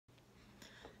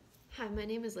Hi, my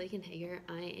name is Lakyn Hager.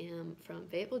 I am from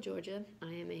Fayetteville, Georgia.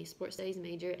 I am a sports studies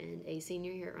major and a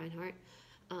senior here at Reinhardt.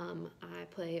 I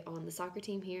play on the soccer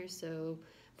team here, so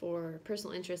for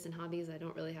personal interests and hobbies, I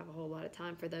don't really have a whole lot of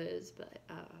time for those. But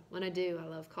when I do, I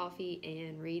love coffee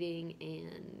and reading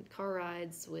and car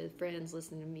rides with friends,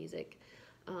 listening to music.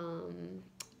 Um,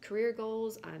 Career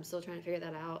goals, I'm still trying to figure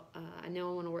that out. I know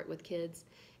I want to work with kids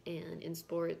and in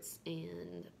sports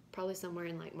and probably somewhere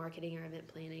in like marketing or event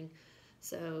planning.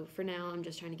 So for now, I'm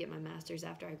just trying to get my master's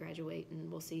after I graduate,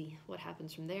 and we'll see what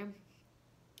happens from there.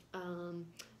 Um,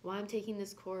 why I'm taking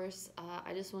this course,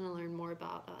 I just want to learn more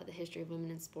about the history of women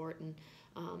in sport and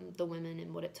the women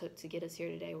and what it took to get us here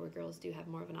today, where girls do have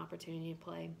more of an opportunity to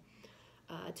play.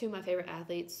 Two of my favorite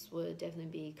athletes would definitely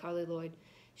be Carly Lloyd.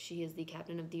 She is the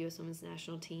captain of the U.S. Women's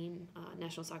National Team,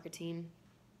 national soccer team,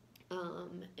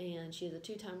 and she is a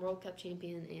two-time World Cup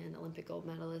champion and Olympic gold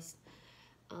medalist.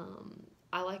 Um,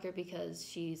 I like her because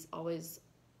she's always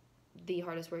the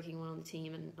hardest working one on the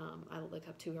team, and I look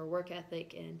up to her work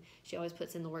ethic, and she always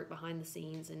puts in the work behind the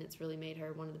scenes, and it's really made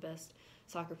her one of the best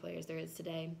soccer players there is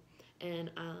today.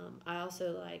 And I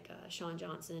also like Shawn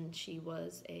Johnson. She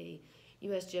was a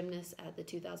U.S. gymnast at the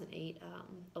 2008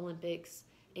 Olympics,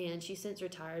 and she's since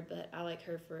retired, but I like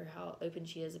her for how open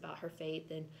she is about her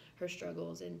faith and her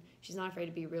struggles, and she's not afraid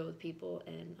to be real with people,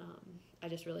 and I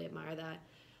just really admire that.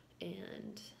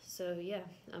 And so, yeah,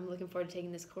 I'm looking forward to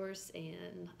taking this course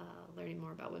and learning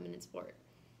more about women in sport.